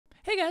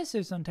Hey guys,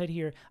 so Suntight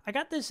here. I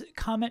got this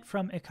comment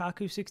from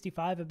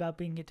Ikaku65 about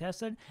being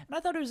contested, and I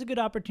thought it was a good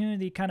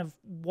opportunity to kind of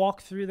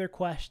walk through their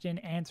question,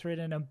 answer it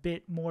in a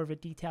bit more of a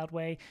detailed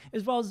way,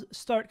 as well as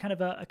start kind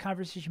of a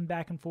conversation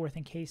back and forth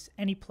in case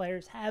any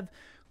players have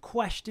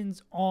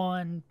questions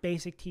on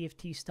basic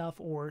TFT stuff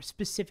or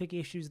specific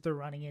issues they're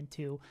running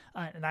into,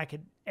 and I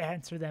could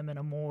answer them in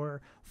a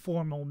more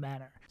formal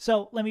manner.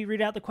 So let me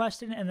read out the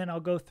question and then I'll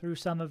go through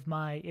some of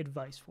my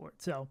advice for it.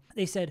 So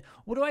they said,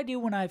 what do I do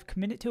when I've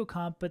committed to a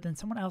comp but then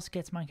someone else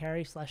gets my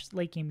carry /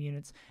 late game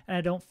units and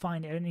I don't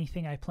find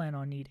anything I plan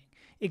on needing?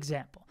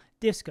 Example,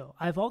 Disco.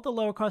 I have all the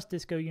lower cost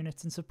Disco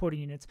units and supporting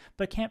units,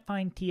 but can't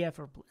find TF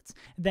or Blitz.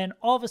 Then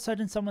all of a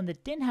sudden someone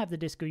that didn't have the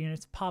Disco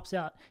units pops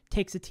out,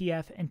 takes a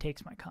TF, and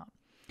takes my comp.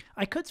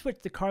 I could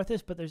switch to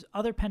Karthus, but there's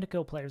other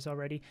Pentakill players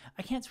already.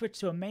 I can't switch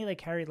to a melee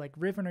carry like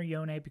Riven or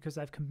Yone because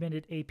I've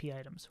committed AP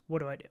items. What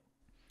do I do?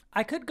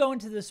 I could go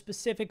into the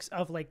specifics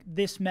of like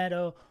this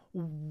meta,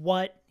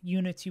 what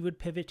units you would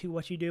pivot to,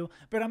 what you do,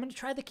 but I'm going to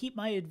try to keep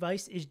my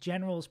advice as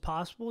general as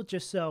possible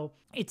just so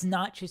it's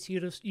not just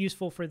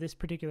useful for this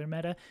particular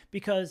meta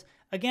because,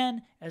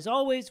 again, as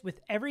always, with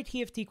every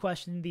TFT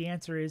question, the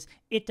answer is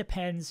it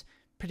depends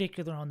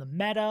particularly on the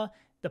meta,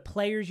 the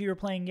players you're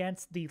playing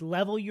against, the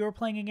level you're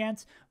playing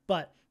against,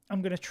 but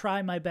I'm going to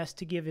try my best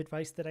to give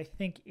advice that I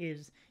think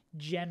is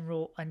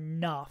general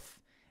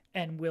enough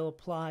and will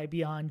apply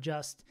beyond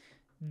just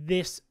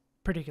this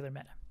particular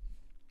meta.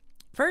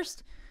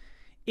 First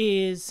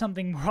is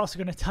something we're also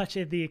going to touch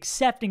at the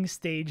accepting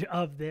stage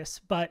of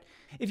this, but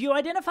if you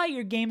identify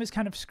your game is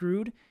kind of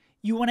screwed,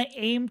 you want to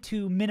aim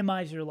to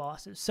minimize your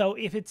losses. So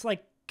if it's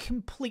like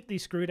completely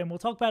screwed, and we'll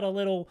talk about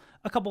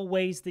a couple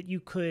ways that you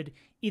could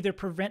either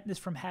prevent this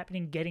from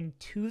happening getting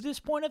to this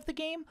point of the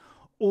game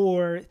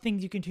or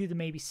things you can do to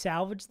maybe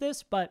salvage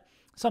this, but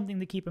something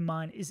to keep in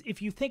mind is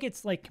if you think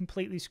it's like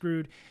completely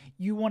screwed,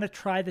 you want to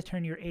try to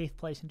turn your 8th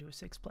place into a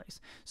 6th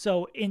place.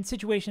 So in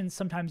situations,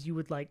 sometimes you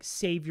would like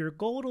save your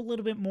gold a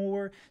little bit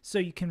more so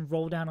you can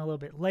roll down a little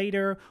bit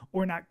later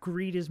or not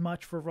greed as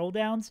much for roll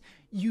downs.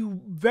 You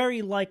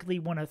very likely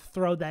want to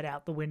throw that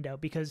out the window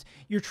because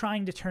you're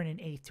trying to turn an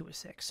 8th to a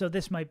 6th. So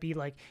this might be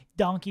like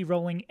donkey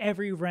rolling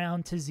every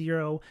round to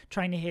 0,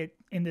 trying to hit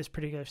in this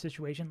particular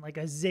situation, like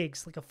a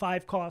Ziggs, like a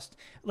 5 cost,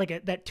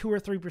 like that 2 or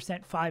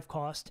 3% 5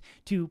 cost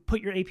to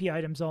put your AP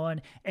items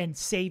on and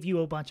save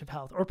you a bunch of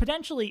health. Or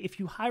potentially, if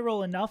you high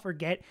roll enough or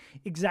get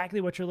exactly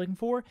what you're looking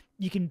for,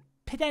 you can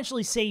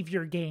potentially save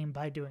your game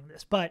by doing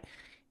this. But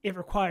it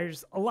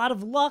requires a lot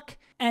of luck.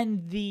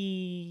 And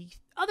the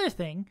other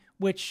thing,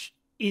 which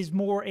is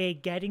more a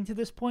getting to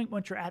this point,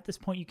 once you're at this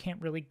point, you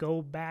can't really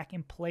go back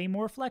and play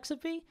more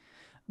flexibly.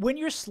 When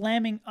you're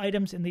slamming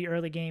items in the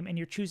early game and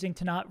you're choosing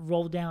to not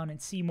roll down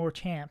and see more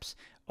champs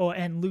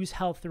and lose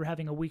health through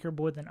having a weaker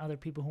board than other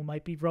people who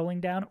might be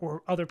rolling down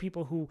or other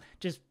people who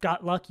just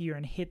got luckier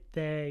and hit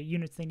the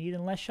units they need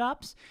in less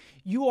shops,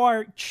 you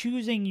are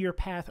choosing your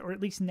path or at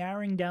least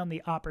narrowing down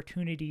the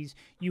opportunities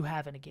you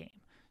have in a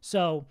game.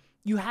 So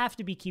you have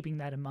to be keeping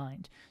that in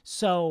mind.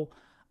 So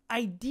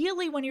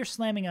ideally, when you're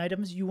slamming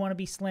items, you want to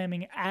be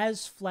slamming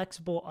as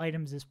flexible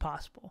items as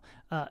possible.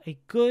 A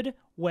good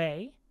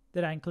way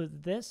that I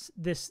included this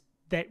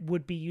that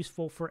would be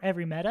useful for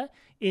every meta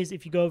is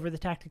if you go over the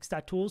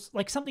tactics.tools,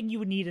 like something you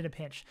would need in a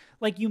pinch.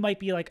 Like you might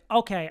be like,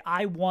 okay,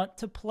 I want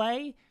to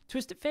play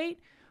Twisted Fate,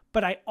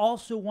 but I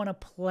also want to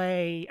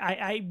play,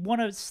 I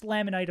want to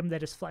slam an item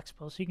that is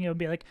flexible. So you can go and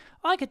be like,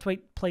 oh, I could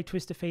play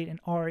Twisted Fate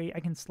and Ari. I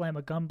can slam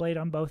a Gunblade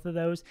on both of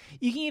those.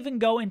 You can even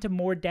go into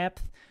more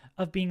depth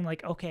of being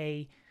like,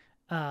 okay,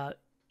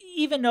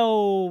 even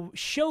though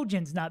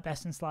Shojin's not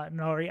best in slot in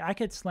Ari, I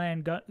could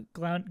slam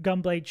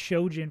Gunblade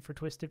Shojin for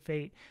Twisted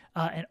Fate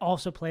and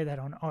also play that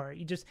on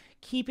Ari. Just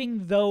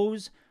keeping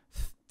those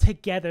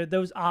together,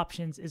 those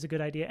options is a good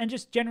idea. And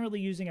just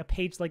generally using a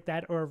page like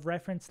that or a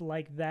reference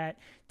like that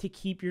to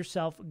keep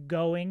yourself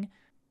going.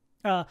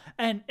 And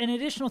an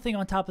additional thing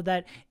on top of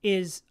that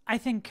is, I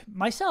think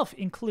myself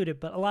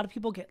included, but a lot of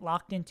people get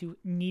locked into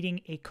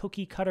needing a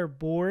cookie cutter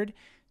board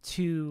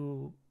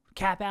to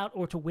cap out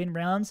or to win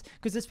rounds,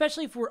 because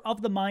especially if we're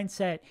of the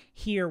mindset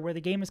here where the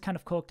game is kind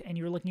of cooked and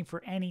you're looking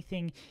for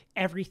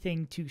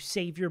everything to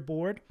save your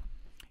board,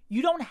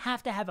 you don't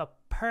have to have a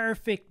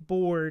perfect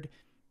board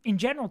in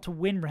general to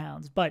win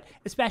rounds, but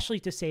especially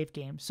to save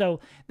games.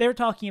 So they're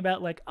talking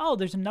about like, oh,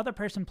 there's another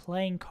person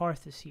playing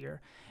Karthus here,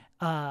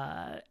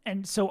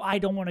 and so I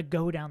don't want to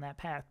go down that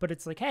path. But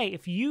it's like, hey,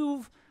 if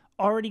you've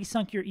already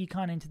sunk your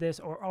econ into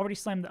this or already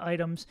slammed the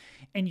items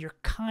and you're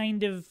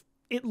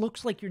it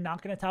looks like you're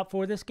not going to top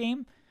 4 this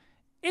game,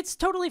 it's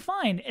totally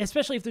fine,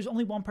 especially if there's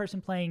only one person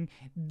playing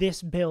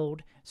this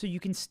build. So you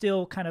can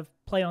still kind of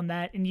play on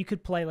that, and you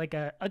could play like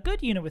a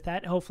good unit with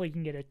that. Hopefully you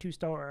can get a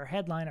 2-star or a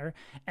headliner,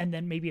 and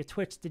then maybe a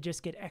Twitch to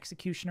just get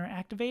Executioner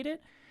activated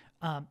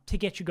to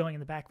get you going in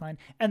the back line.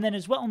 And then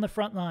as well in the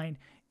front line,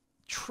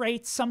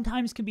 traits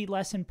sometimes can be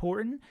less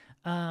important.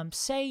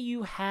 Say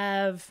you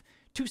have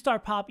 2-star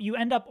pop, you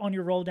end up on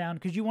your roll down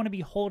because you want to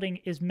be holding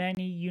as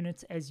many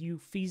units as you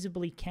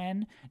feasibly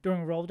can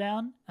during roll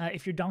down.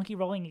 If you're donkey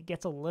rolling, it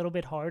gets a little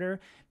bit harder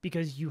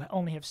because you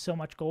only have so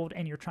much gold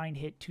and you're trying to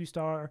hit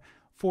 2-star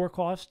 4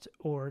 cost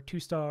or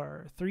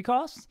 2-star 3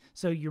 costs,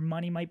 so your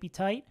money might be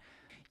tight.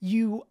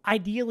 You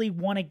ideally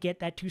want to get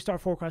that 2-star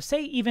 4 cost.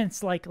 Say even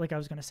it's like I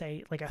was going to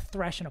say, like a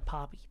Thresh and a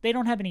Poppy. They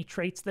don't have any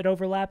traits that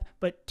overlap,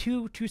 but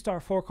 2-star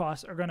 4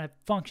 costs are going to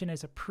function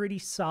as a pretty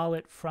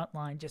solid front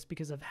line just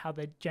because of how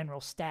the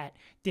general stat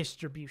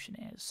distribution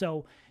is.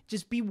 So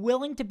just be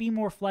willing to be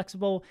more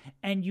flexible,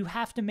 and you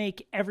have to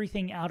make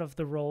everything out of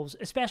the rolls,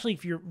 especially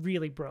if you're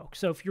really broke.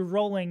 So if you're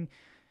rolling,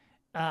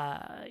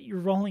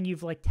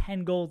 you've like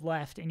 10 gold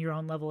left and you're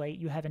on level 8,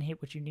 you haven't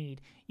hit what you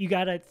need. You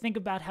got to think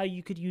about how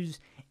you could use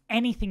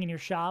anything in your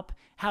shop,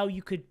 how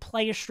you could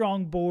play a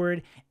strong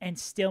board and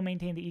still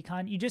maintain the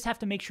econ. You just have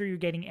to make sure you're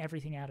getting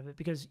everything out of it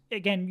because,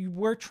 again, you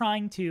were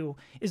trying to,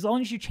 as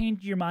long as you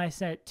change your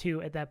mindset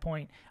to, at that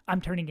point,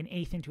 I'm turning an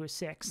 8th into a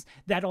 6th,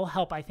 that'll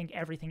help, I think,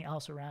 everything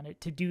else around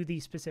it to do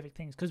these specific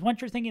things. Because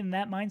once you're thinking in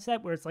that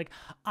mindset where it's like,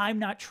 I'm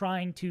not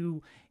trying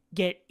to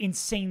get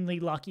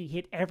insanely lucky,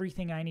 hit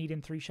everything I need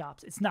in 3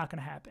 shops, it's not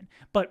going to happen.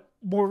 But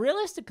more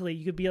realistically,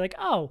 you could be like,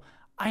 oh,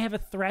 I have a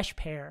Thresh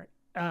pair.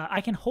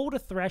 I can hold a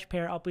Thresh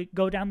pair. I'll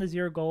go down to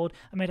 0 gold.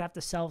 I might have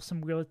to sell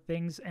some weird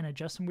things and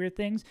adjust some weird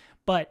things,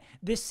 but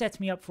this sets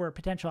me up for a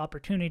potential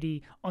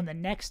opportunity on the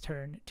next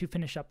turn to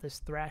finish up this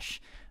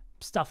Thresh,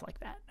 stuff like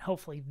that.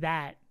 Hopefully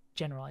that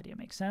general idea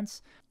makes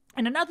sense.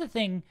 And another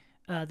thing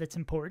that's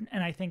important,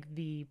 and I think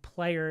the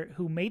player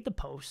who made the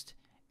post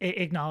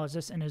acknowledged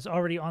this and is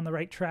already on the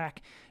right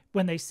track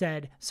when they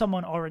said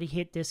someone already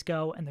hit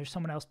disco and there's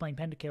someone else playing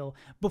pentakill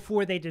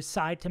before they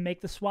decide to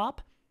make the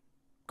swap.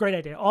 Great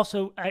idea.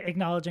 Also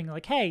acknowledging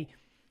like, hey,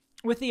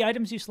 with the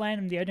items you slam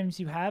and the items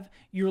you have,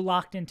 you're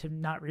locked into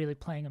not really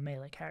playing a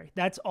melee carry.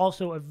 That's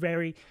also a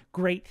very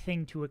great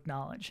thing to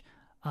acknowledge.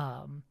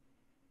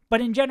 But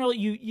in general,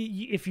 you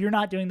if you're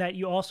not doing that,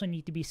 you also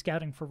need to be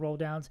scouting for roll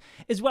downs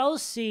as well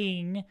as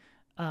seeing,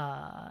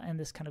 and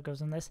this kind of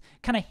goes on this,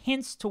 kind of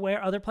hints to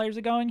where other players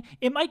are going.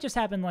 It might just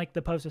happen like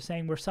the post was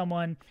saying where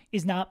someone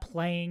is not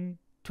playing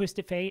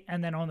Twisted Fate,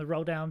 and then on the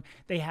roll down,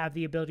 they have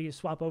the ability to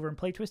swap over and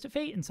play Twisted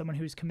Fate, and someone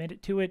who's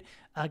committed to it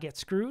gets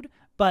screwed.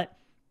 But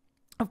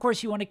of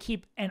course, you want to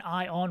keep an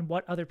eye on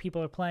what other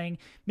people are playing.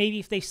 Maybe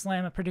if they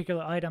slam a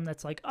particular item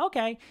that's like,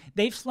 okay,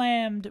 they've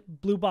slammed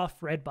blue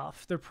buff, red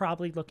buff. They're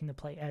probably looking to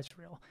play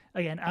Ezreal.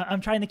 Again,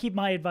 I'm trying to keep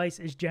my advice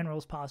as general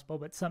as possible,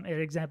 but an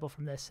example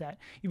from this set.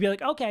 You'd be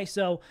like, okay,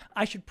 so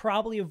I should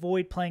probably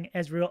avoid playing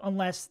Ezreal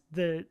unless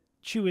the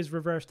shoe is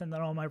reversed and then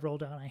on my roll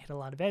down I hit a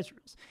lot of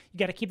Ezreals. You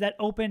got to keep that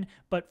open,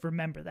 but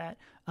remember that.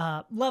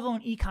 Level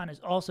and econ is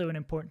also an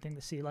important thing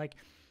to see. Like,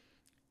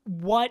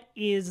 what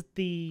is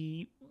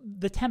the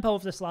tempo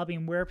of this lobby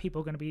and where are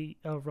people going to be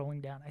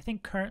rolling down? I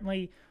think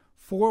currently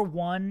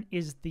 4-1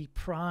 is the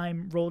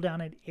prime roll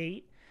down at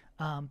 8,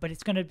 but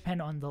it's going to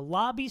depend on the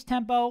lobby's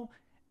tempo,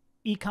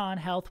 econ,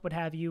 health, what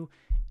have you,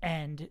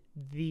 and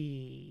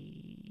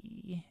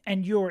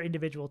your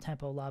individual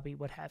tempo, lobby,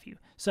 what have you.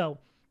 So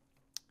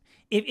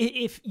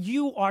if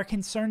you are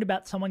concerned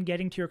about someone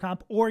getting to your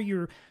comp, or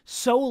you're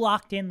so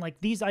locked in, like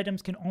these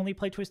items can only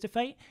play Twisted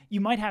Fate, you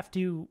might have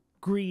to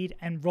greed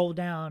and roll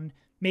down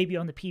maybe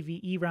on the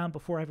PvE round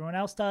before everyone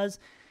else does.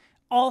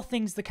 All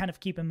things to kind of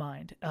keep in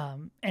mind.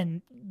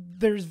 And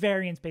there's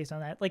variance based on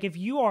that. Like if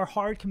you are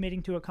hard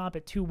committing to a comp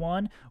at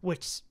 2-1,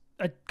 which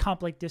a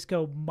comp like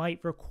Disco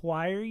might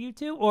require you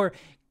to, or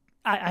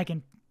I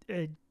can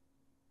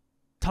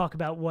talk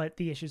about what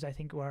the issues I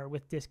think are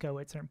with Disco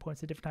at certain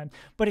points at different times.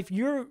 But if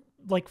you're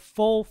like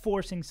full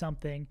forcing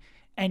something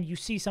and you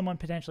see someone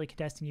potentially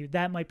contesting you,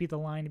 that might be the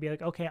line to be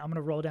like, okay, I'm going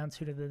to roll down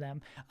sooner than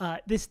them.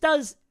 This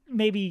does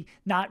maybe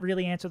not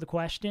really answer the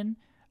question,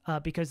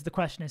 because the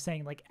question is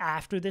saying, like,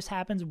 after this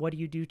happens, what do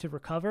you do to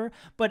recover?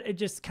 But it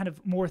just kind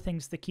of more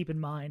things to keep in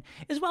mind.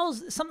 As well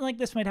as something like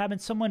this might happen,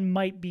 someone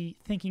might be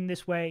thinking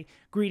this way,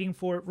 greeting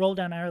for it, roll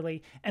down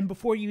early, and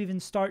before you even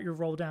start your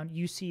roll down,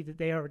 you see that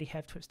they already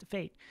have Twisted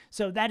Fate.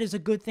 So that is a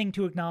good thing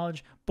to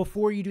acknowledge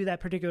before you do that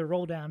particular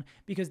roll down,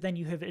 because then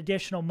you have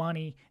additional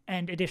money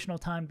and additional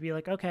time to be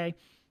like, okay,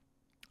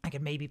 I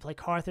can maybe play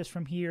Karthus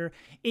from here.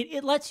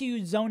 It lets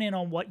you zone in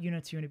on what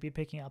units you're going to be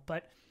picking up.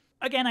 But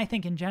again, I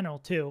think in general,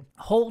 too,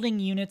 holding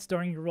units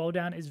during your roll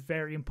down is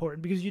very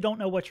important because you don't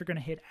know what you're going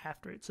to hit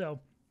after it. So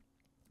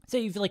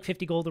say you feel like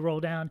 50 gold to roll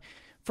down.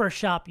 First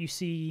shop, you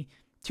see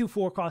 2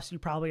 4 costs you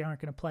probably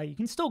aren't going to play. You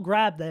can still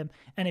grab them,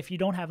 and if you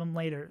don't have them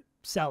later,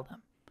 sell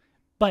them.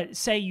 But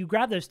say you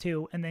grab those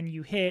 2, and then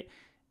you hit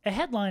a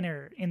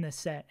headliner in this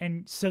set,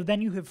 and so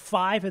then you have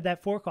 5 of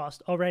that 4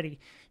 cost already.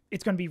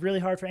 It's going to be really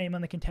hard for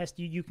anyone to contest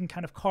you. You can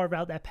kind of carve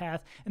out that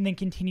path and then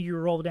continue your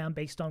roll down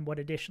based on what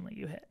additionally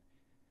you hit.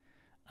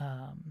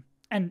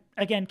 And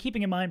again,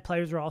 keeping in mind,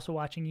 players are also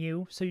watching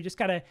you, so you just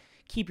got to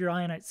keep your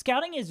eye on it.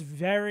 Scouting is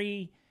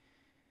very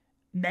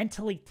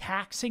mentally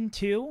taxing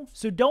too,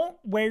 so don't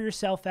wear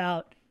yourself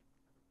out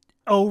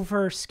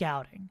over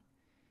scouting.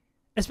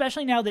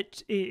 especially now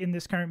that in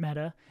this current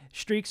meta,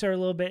 streaks are a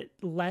little bit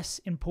less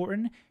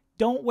important.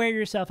 Don't wear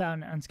yourself out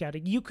in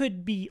unscouting. You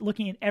could be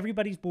looking at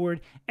everybody's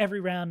board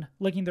every round,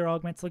 looking at their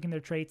augments, looking at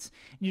their traits,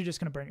 and you're just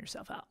going to burn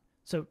yourself out.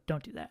 So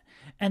don't do that.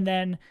 And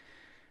then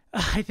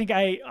I think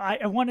I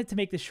wanted to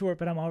make this short,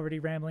 but I'm already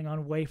rambling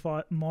on way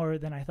far more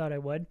than I thought I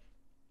would.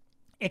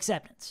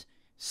 Acceptance.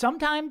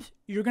 Sometimes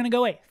you're going to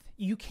go 8th.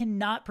 You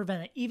cannot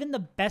prevent it. Even the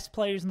best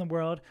players in the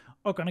world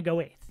are going to go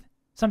 8th.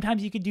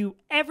 Sometimes you could do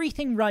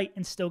everything right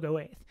and still go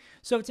 8th.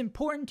 So it's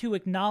important to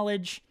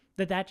acknowledge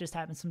that just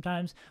happens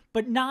sometimes,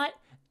 but not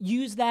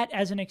use that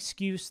as an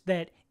excuse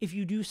that if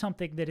you do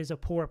something that is a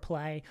poor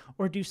play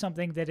or do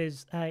something that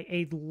is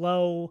a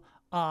low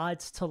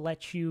odds to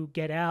let you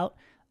get out,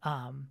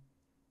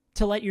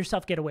 to let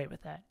yourself get away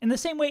with that. In the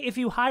same way, if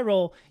you high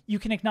roll, you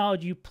can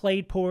acknowledge you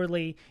played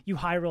poorly, you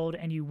high rolled,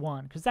 and you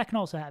won, because that can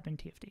also happen in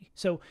TFT.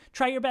 So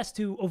try your best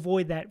to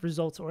avoid that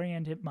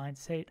results-oriented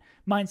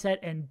mindset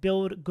and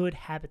build good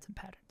habits and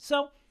patterns.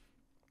 So,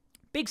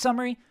 big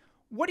summary,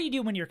 what do you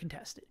do when you're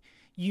contested?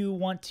 You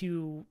want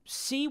to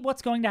see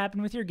what's going to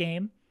happen with your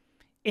game.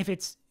 If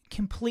it's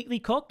completely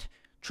cooked,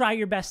 try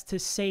your best to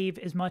save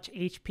as much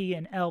HP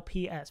and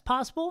LP as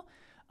possible.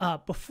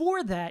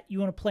 Before that, you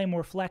want to play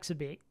more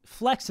flexibly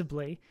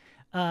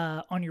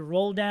on your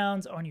roll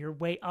downs, on your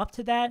way up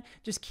to that.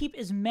 Just keep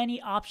as many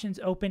options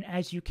open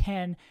as you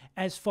can,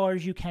 as far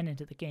as you can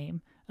into the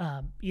game,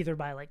 either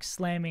by like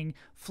slamming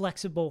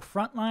flexible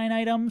frontline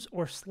items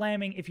or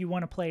slamming, if you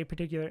want to play a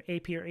particular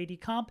AP or AD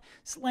comp,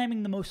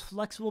 slamming the most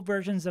flexible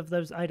versions of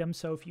those items.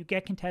 So if you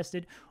get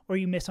contested or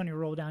you miss on your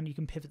roll down, you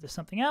can pivot to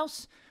something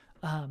else.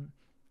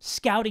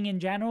 Scouting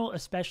in general,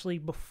 especially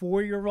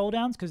before your roll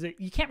downs, because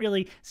you can't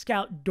really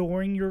scout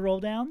during your roll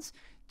downs.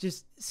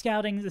 Just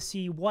scouting to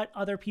see what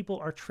other people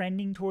are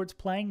trending towards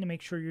playing to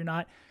make sure you're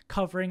not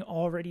covering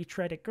already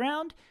treaded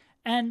ground.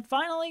 And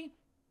finally,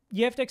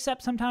 you have to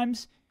accept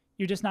sometimes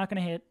you're just not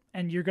going to hit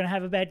and you're going to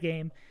have a bad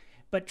game,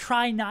 but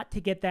try not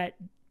to get that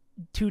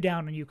too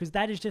down on you, because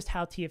that is just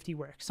how TFT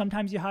works.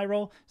 Sometimes you high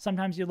roll,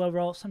 sometimes you low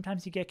roll,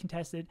 sometimes you get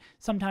contested,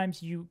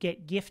 sometimes you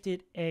get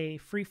gifted a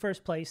free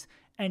first place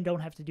and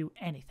don't have to do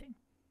anything.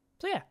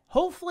 So yeah,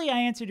 hopefully I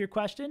answered your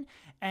question.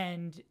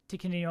 And to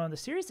continue on the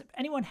series, if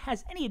anyone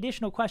has any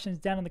additional questions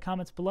down in the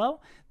comments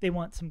below, they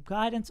want some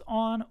guidance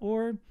on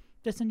or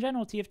just in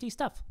general TFT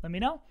stuff, let me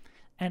know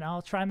and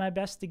I'll try my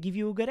best to give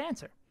you a good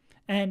answer.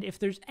 And if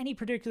there's any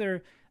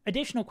particular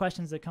additional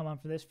questions that come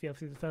up for this, feel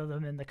free to throw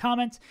them in the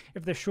comments.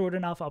 If they're short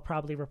enough, I'll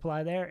probably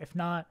reply there. If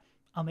not,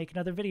 I'll make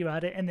another video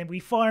about it, and then we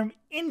farm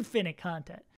infinite content.